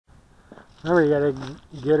Remember, you gotta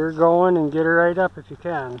get her going and get her right up if you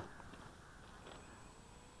can.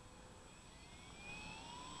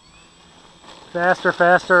 Faster,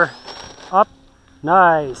 faster. Up.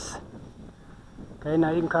 Nice. Okay,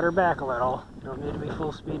 now you can cut her back a little. You don't need to be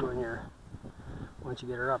full speed once you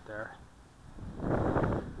get her up there.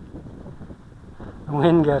 The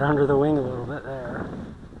wind got under the wing a little bit there.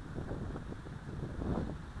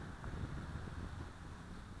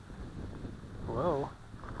 Whoa.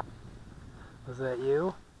 Was that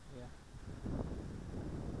you?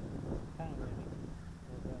 Yeah.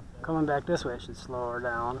 Coming back this way should slow her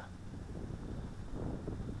down.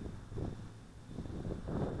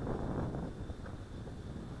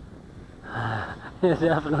 It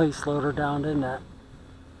definitely slowed her down, didn't it?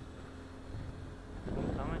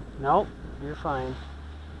 Coming? Nope, you're fine.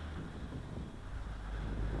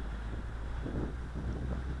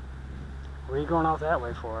 What are you going out that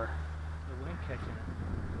way for? The wind catching it.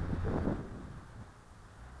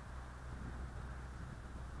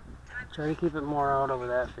 Try to keep it more out over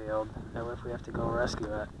that field. That way if we have to go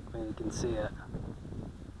rescue it, I mean, you can see it.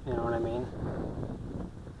 You know what I mean?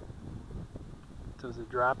 So is it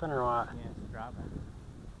dropping or what? Yeah, it's dropping.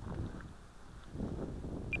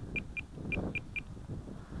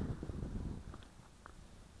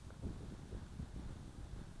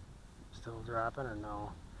 Still dropping or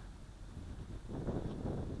no?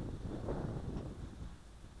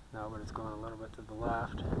 No, but it's going a little bit to the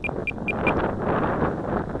left.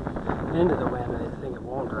 Into the wind, I think it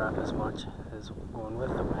won't drop as much as going with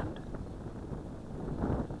the wind.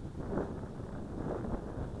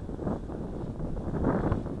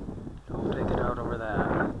 Don't take it out over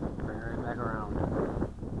that. Bring it right back around.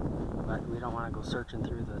 But we don't want to go searching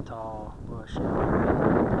through the tall bush.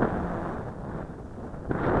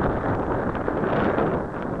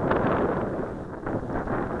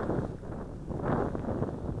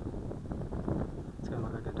 It's gonna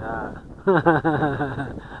look like a dot.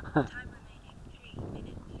 Time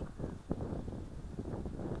remaining 3 minutes.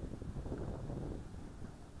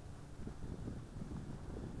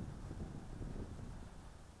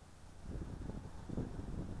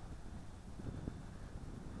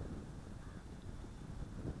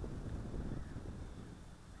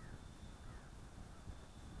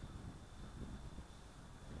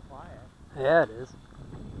 Quiet. Yeah, it is.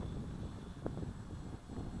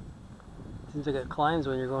 Seems like it climbs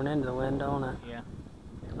when you're going into the wind, don't it? Yeah.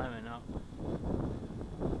 It's climbing up.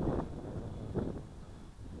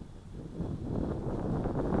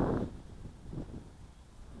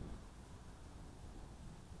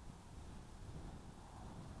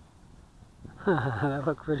 That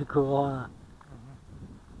looked pretty cool, huh?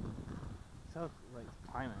 So like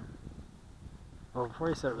climbing. Well, before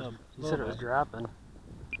you said it was, you said it Little was bit. dropping.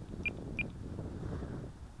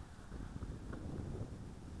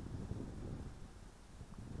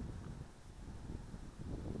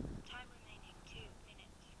 Time remaining 2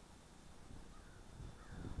 minutes.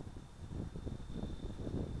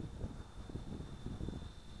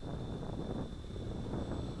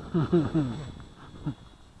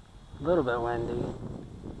 A little bit windy.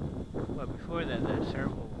 But before that, that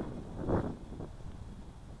circle.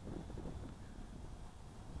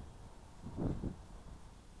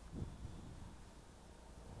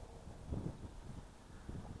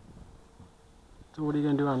 So what are you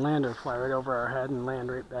going to do on land, or fly right over our head and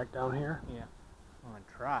land right back down here? Yeah. I'm gonna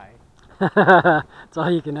try. That's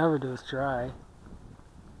all you can ever do is try.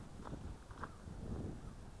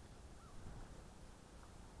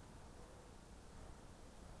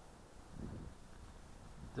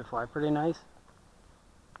 Does it fly pretty nice?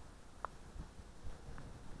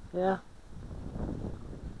 Yeah.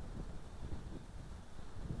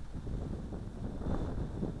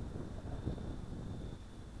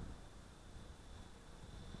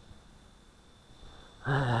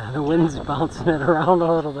 The wind's bouncing it around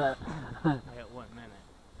a little bit. I got 1 minute.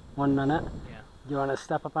 1 minute? Yeah. You want to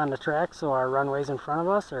step up on the track so our runway's in front of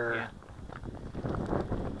us, or? Yeah.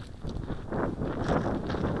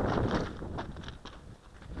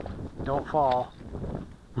 Don't fall.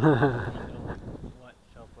 What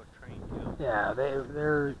self-port train do? Yeah,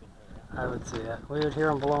 they're. I would see it. We would hear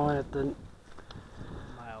them blowing at the. A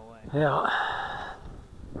mile away. Yeah.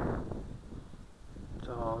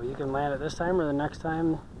 So you can land it this time or the next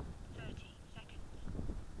time. 30 seconds.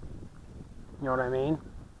 You know what I mean?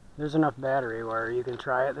 There's enough battery where you can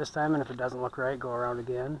try it this time, and if it doesn't look right, go around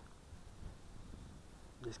again.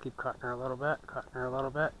 Just keep cutting her a little bit,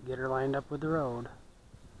 get her lined up with the road.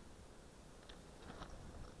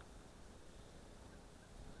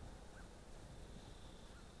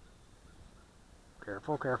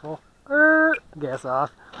 Careful, careful. Gas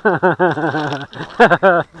off.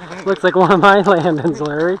 Looks like one of my landings,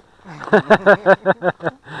 Larry.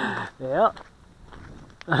 Yeah.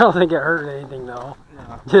 I don't think it hurt anything though.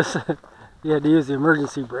 No. Just you had to use the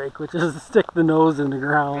emergency brake, which is to stick the nose in the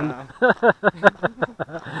ground.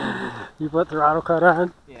 You put throttle cut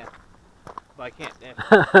on? Yeah. But I can't.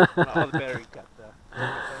 All the battery cut though.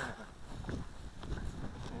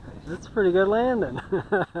 That's a pretty good landing.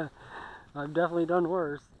 I've definitely done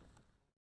worse.